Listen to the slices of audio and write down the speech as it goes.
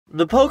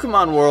The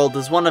Pokemon world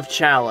is one of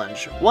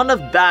challenge, one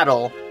of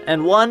battle,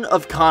 and one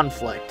of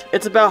conflict.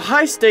 It's about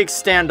high-stakes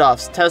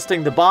standoffs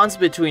testing the bonds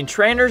between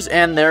trainers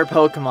and their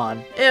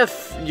Pokemon,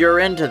 if you're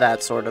into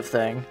that sort of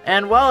thing.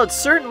 And while it's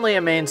certainly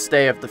a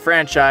mainstay of the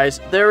franchise,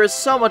 there is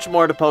so much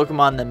more to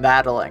Pokemon than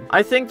battling.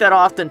 I think that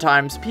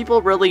oftentimes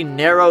people really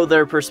narrow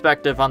their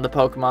perspective on the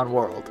Pokemon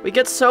world. We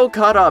get so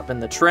caught up in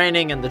the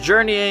training and the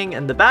journeying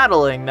and the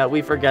battling that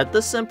we forget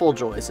the simple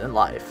joys in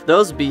life.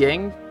 Those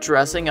being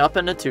dressing up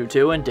in a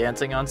tutu and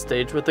dancing on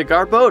stage with a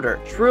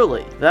Garbodor.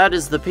 Truly, that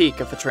is the peak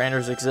of a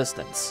trainer's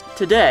existence.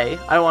 Today,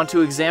 I want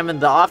to examine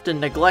the often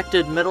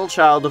neglected middle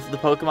child of the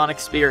Pokemon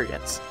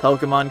experience,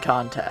 Pokemon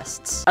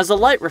contests. As a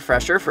light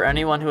refresher for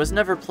anyone who has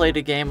never played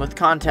a game with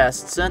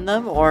contests in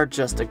them, or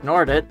just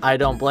ignored it, I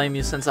don't blame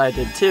you since I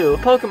did too,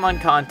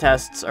 Pokemon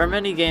contests are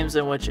mini games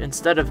in which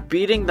instead of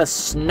beating the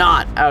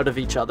snot out of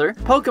each other,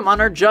 Pokemon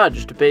are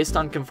judged based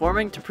on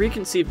conforming to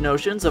preconceived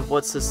notions of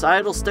what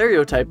societal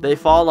stereotype they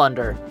fall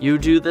under. You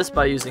do this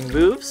by using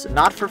moves,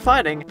 not for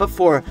fighting, but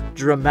for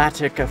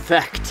dramatic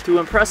effect, to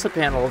impress a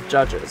panel of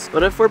judges.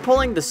 But if we're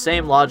pulling the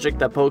same logic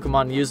that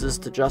Pokemon uses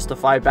to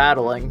justify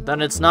battling,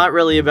 then it's not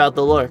really about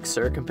the looks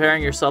or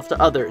comparing yourself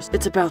to others.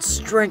 It's about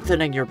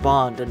strengthening your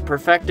bond and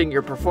perfecting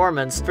your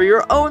performance for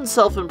your own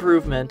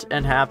self-improvement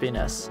and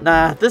happiness.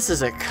 Nah, this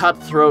is a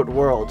cutthroat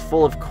world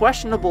full of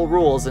questionable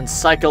rules and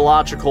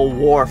psychological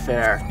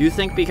warfare. You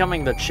think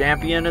becoming the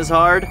champion is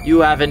hard? You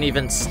haven't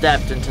even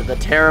stepped into the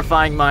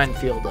terrifying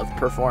minefield of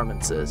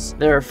performances.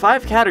 There are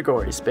 5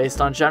 categories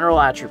based on general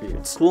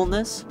attributes: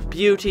 coolness,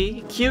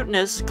 beauty,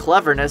 cuteness,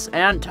 cleverness,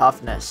 and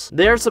toughness.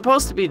 They are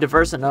supposed to be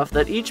diverse enough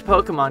that each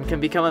Pokemon can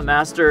become a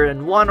master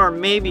in 1 or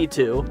maybe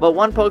 2, but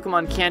one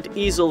Pokemon can't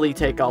easily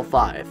take all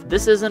 5.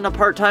 This isn't a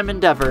part-time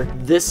endeavor,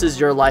 this is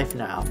your life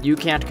now. You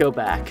can't go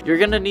back. You're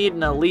gonna need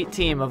an elite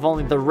team of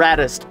only the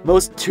raddest,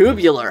 most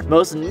tubular,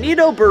 most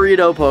neato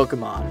burrito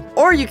Pokemon.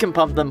 Or you can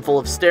pump them full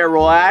of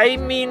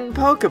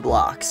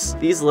Pokeblocks.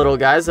 These little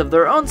guys have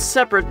their own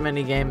separate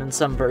minigame in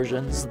some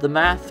versions. The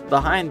math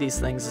behind these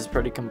things is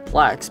pretty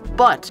complex,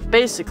 but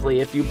basically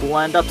if you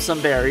blend up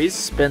some berries,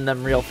 spin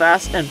them real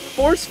fast, and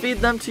force feed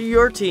them to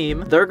your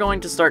team, they're going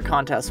to start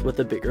contests with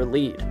a bigger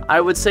lead.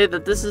 I would say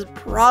that this is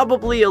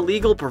probably a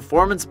legal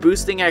performance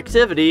boosting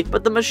activity,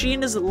 but the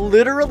machine is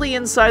literally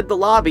inside the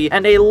lobby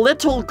and a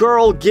little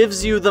girl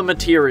gives you the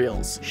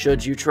materials.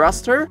 Should you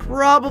trust her?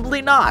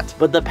 Probably not,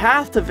 but the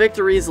path to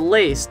victory is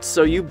laced,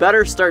 so you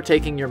better start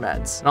taking your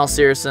meds. In all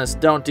seriousness,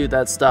 don't do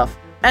that stuff.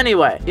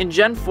 Anyway, in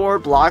Gen 4,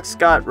 blocks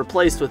got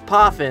replaced with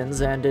Poffins,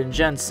 and in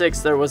Gen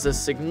 6 there was a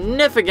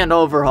significant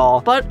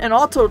overhaul, but in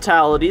all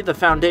totality, the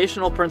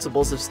foundational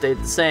principles have stayed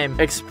the same,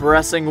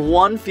 expressing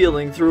one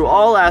feeling through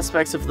all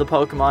aspects of the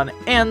Pokemon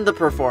and the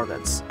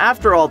performance.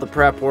 After all the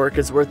prep work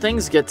is where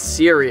things get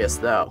serious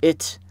though.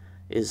 It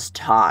is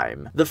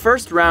time. The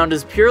first round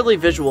is purely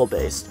visual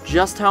based,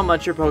 just how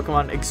much your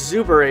Pokemon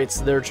exuberates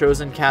their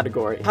chosen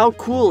category. How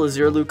cool is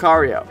your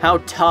Lucario? How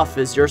tough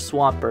is your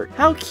Swampert?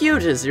 How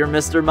cute is your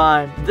Mr.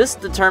 Mime? This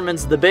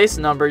determines the base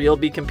number you'll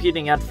be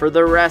competing at for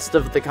the rest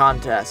of the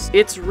contest.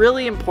 It's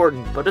really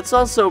important, but it's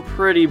also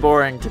pretty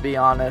boring to be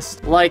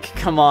honest. Like,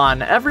 come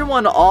on,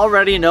 everyone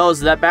already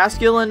knows that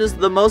Basculin is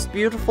the most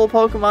beautiful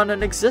Pokemon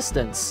in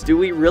existence. Do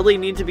we really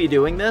need to be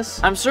doing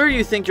this? I'm sure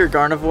you think your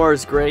Gardevoir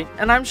is great,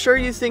 and I'm sure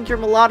you think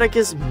your Melodic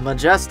is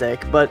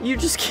majestic, but you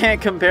just can't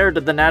compare to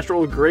the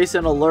natural grace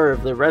and allure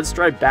of the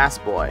red-striped Bass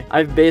Boy.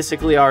 I've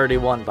basically already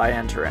won by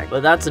entering.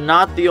 But that's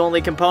not the only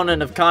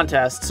component of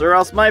contests, or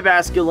else my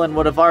Basculin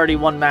would have already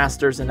won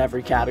Masters in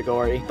every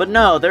category. But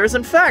no, there is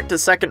in fact a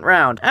second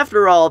round.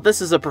 After all,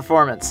 this is a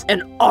performance,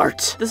 an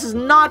art. This is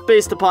not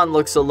based upon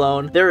looks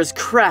alone. There is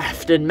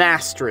craft and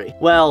mastery.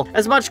 Well,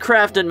 as much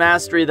craft and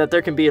mastery that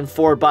there can be in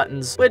 4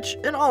 buttons, which,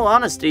 in all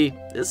honesty,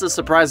 is a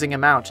surprising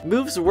amount.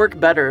 Moves work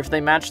better if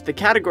they match the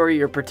category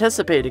you're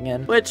participating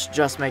in, which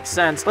just makes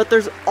sense, but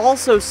there's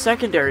also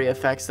secondary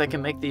effects that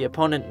can make the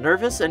opponent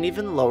nervous and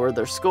even lower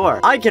their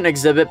score. I can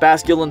exhibit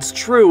Basculin's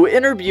true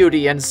inner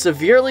beauty and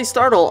severely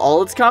startle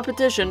all its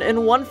competition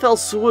in one fell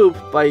swoop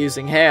by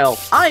using Hail.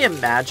 I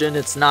imagine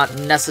it's not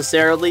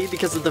necessarily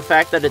because of the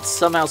fact that it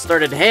somehow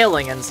started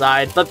hailing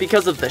inside, but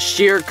because of the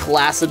sheer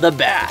class of the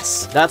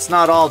Bass. That's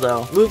not all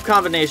though. Move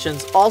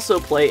combinations also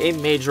play a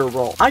major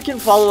role. I can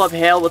follow up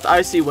Hail with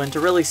Icy Wind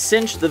to really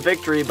cinch the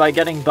victory by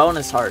getting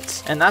bonus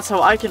hearts, and that's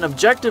how I can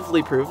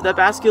objectively prove that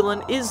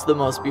Basculin is the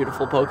most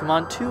beautiful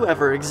Pokemon to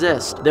ever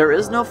exist. There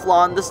is no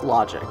flaw in this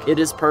logic. It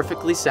is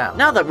perfectly sound.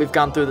 Now that we've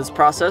gone through this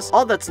process,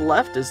 all that's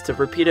left is to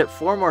repeat it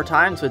 4 more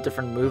times with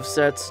different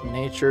movesets,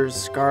 natures,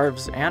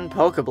 scarves, and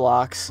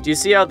Pokeblocks. Do you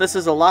see how this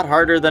is a lot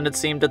harder than it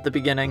seemed at the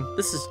beginning?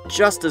 This is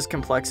just as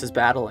complex as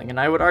battling, and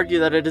I would argue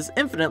that it is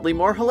infinitely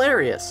more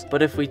hilarious.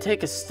 But if we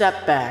take a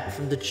step back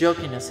from the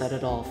jokiness at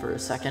it all for a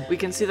second, we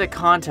can see that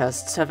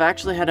contests have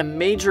actually had a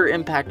major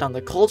impact on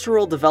the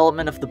cultural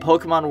development of the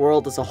Pokemon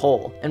world as a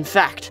whole. In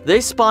fact,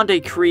 they spawned a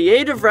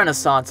creative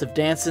renaissance of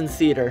dance and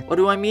theater. What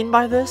do I mean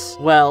by this?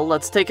 Well,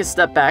 let's take a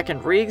step back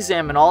and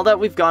re-examine all that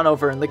we've gone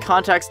over in the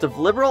context of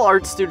liberal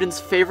arts students'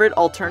 favorite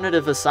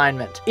alternative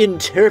assignment: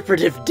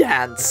 interpretive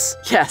dance.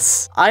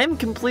 Yes, I am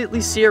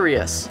completely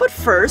serious. But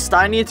first,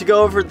 I need to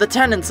go over the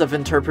tenets of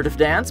interpretive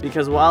dance,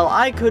 because while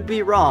I could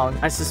be wrong,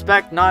 I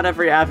suspect not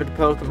every avid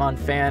Pokemon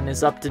fan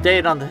is up to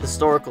date on the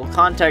historical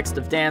context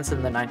of dance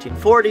in the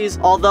 1940s,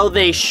 although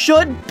they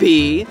should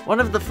be. One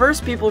of the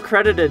first people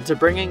credited to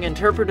bringing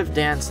interpretive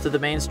dance to the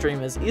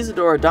mainstream is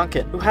Isadora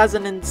Duncan, who has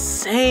an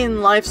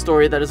insane life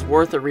story that is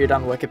worth a read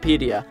on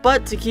Wikipedia.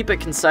 But to keep it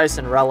concise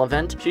and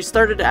relevant, she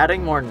started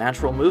adding more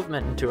natural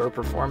movement into her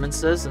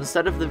performances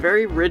instead of the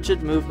very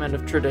rigid movement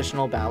of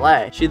traditional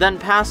ballet. She then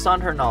passed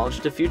on her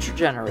knowledge to future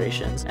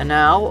generations, and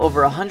now,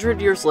 over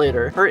 100 years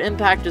later, her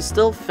impact is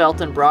still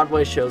felt in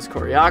Broadway shows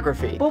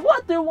choreography. But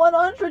what do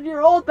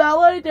 100-year-old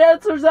ballet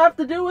dancers have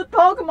to do with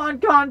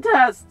Pokemon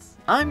contests?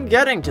 I'm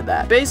getting to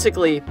that.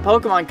 Basically,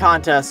 Pokemon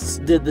contests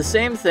did the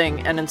same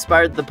thing and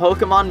inspired the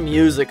Pokemon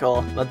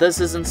musical, but this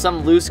isn't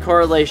some loose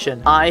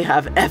correlation. I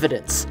have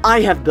evidence.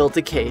 I have built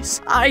a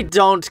case. I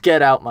don't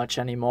get out much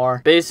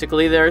anymore.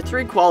 Basically, there are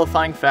 3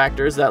 qualifying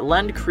factors that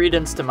lend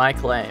credence to my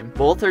claim.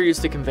 Both are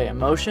used to convey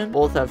emotion,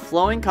 both have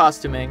flowing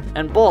costuming,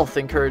 and both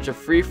encourage a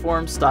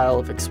free-form style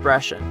of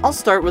expression. I'll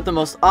start with the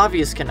most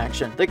obvious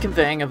connection, the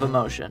conveying of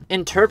emotion.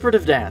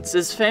 Interpretive dance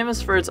is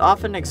famous for its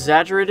often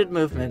exaggerated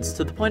movements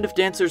to the point of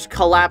dancers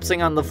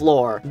collapsing on the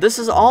floor. This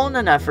is all in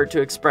an effort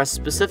to express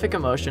specific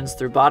emotions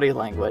through body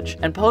language,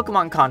 and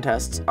Pokemon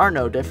contests are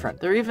no different.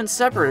 They're even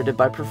separated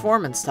by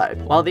performance type.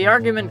 While the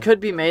argument could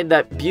be made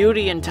that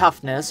beauty and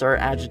toughness are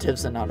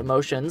adjectives and not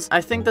emotions,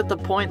 I think that the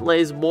point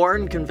lays more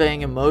in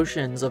conveying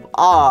emotions of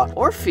awe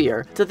or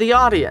fear to the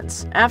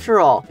audience.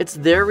 After all, it's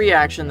their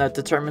reaction that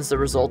determines the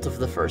result of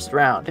the first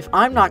round. If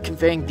I'm not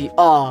conveying the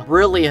awe,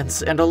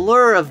 brilliance, and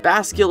allure of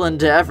Basculin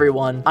to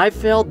everyone, I've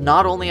failed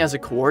not only as a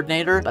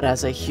coordinator, but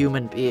as a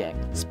human being.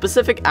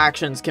 Specific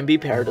actions can be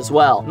paired as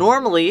well.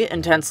 Normally,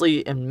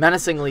 intensely and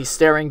menacingly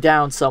staring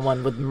down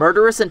someone with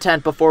murderous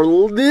intent before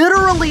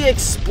literally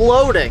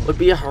exploding would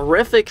be a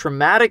horrific,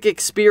 traumatic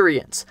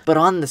experience. But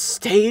on the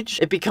stage,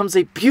 it becomes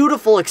a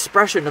beautiful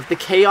expression of the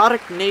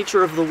chaotic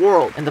nature of the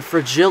world and the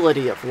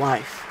fragility of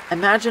life.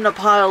 Imagine a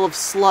pile of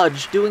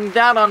sludge doing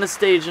that on a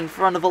stage in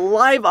front of a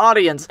live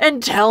audience,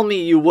 and tell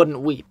me you wouldn't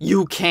weep.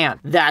 You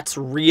can't. That's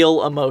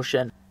real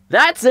emotion.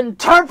 That's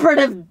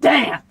interpretive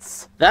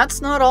dance! That's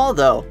not all,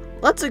 though.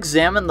 Let's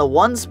examine the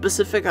one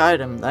specific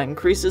item that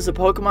increases a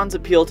Pokemon's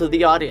appeal to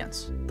the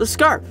audience: the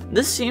scarf.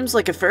 This seems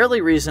like a fairly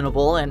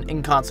reasonable and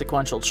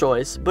inconsequential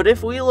choice, but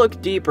if we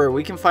look deeper,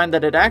 we can find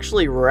that it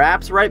actually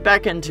wraps right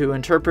back into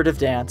interpretive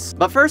dance.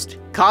 But first,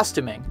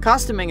 costuming.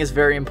 Costuming is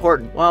very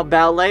important. While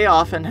ballet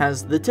often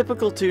has the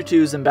typical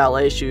tutus and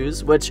ballet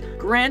shoes, which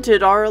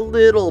granted are a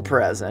little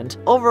present,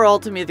 overall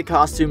to me the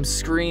costume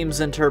screams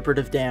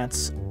interpretive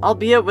dance,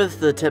 albeit with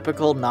the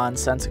typical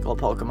nonsensical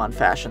Pokemon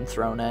fashion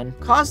thrown in.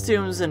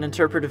 Costumes in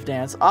interpretive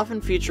dance often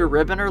feature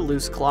ribbon or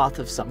loose cloth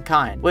of some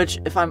kind, which,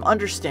 if I'm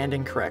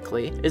understanding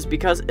correctly, is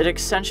because it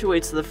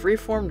accentuates the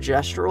freeform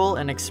gestural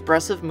and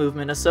expressive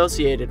movement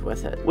associated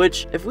with it.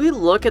 Which, if we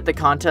look at the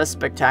contest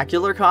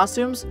spectacular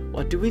costumes,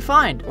 what do we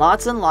find?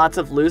 Lots and lots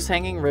of loose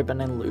hanging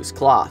ribbon and loose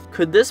cloth.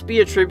 Could this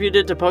be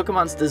attributed to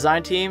Pokemon's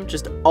design team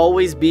just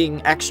always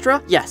being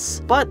extra?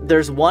 Yes, but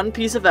there's one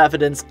piece of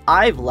evidence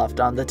I've left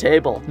on the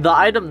table. The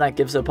item that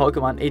gives a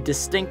Pokemon a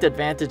distinct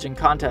advantage in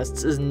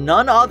contests is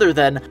none other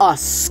than a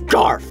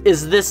scarf.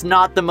 Is this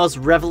not the most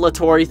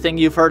revelatory thing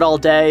you've heard all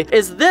day?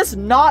 Is this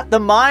not the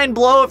mind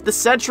blow of the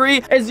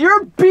century? Is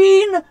your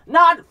bean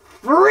not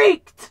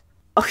freaked?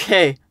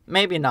 Okay,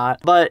 maybe not,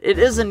 but it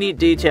is a neat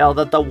detail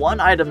that the one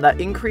item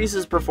that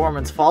increases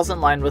performance falls in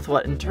line with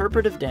what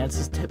interpretive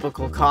dance's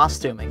typical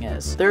costuming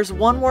is. There's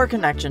one more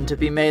connection to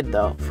be made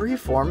though: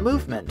 freeform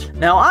movement.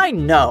 Now I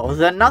know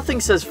that nothing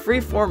says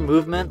freeform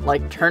movement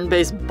like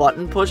turn-based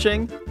button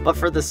pushing, but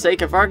for the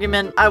sake of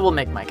argument, I will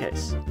make my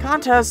case.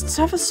 Contests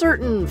have a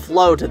certain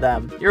flow to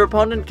them. Your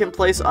opponent can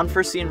place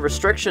unforeseen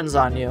restrictions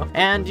on you,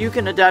 and you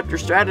can adapt your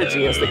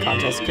strategy as the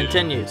contest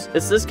continues.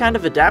 It's this kind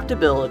of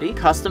adaptability,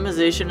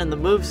 customization in the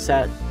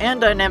moveset, and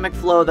dynamic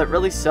flow that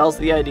really sells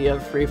the idea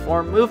of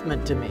freeform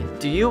movement to me.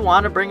 Do you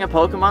want to bring a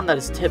Pokemon that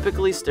is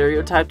typically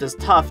stereotyped as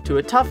tough to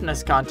a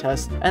toughness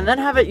contest, and then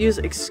have it use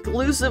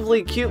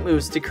exclusively cute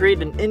moves to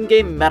create an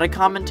in-game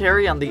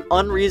meta-commentary on the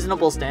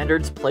unreasonable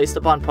standards placed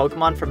upon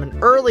Pokemon from an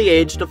early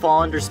age to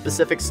fall under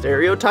specific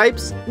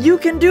stereotypes? You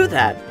can do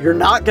that. You're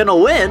not gonna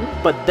win,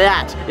 but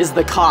that is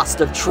the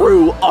cost of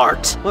true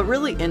art. What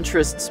really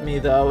interests me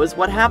though is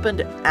what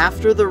happened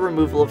after the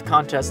removal of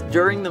contests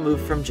during the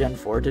move from Gen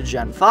 4 to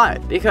Gen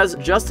 5. Because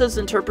just as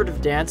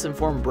interpretive dance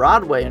informed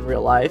Broadway in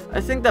real life, I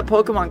think that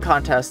Pokemon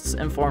contests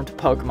informed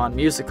Pokemon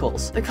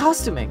musicals. The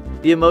costuming,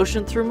 the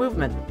emotion through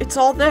movement, it's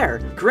all there.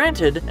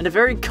 Granted, in a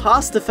very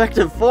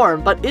cost-effective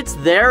form, but it's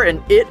there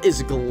and it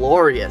is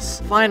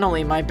glorious.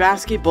 Finally, my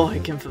Basky boy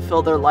can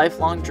fulfill their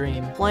lifelong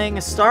dream, playing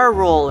a star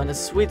role in a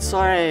sweet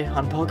soiree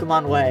on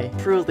Pokemon Way.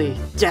 Truly,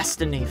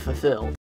 destiny fulfilled.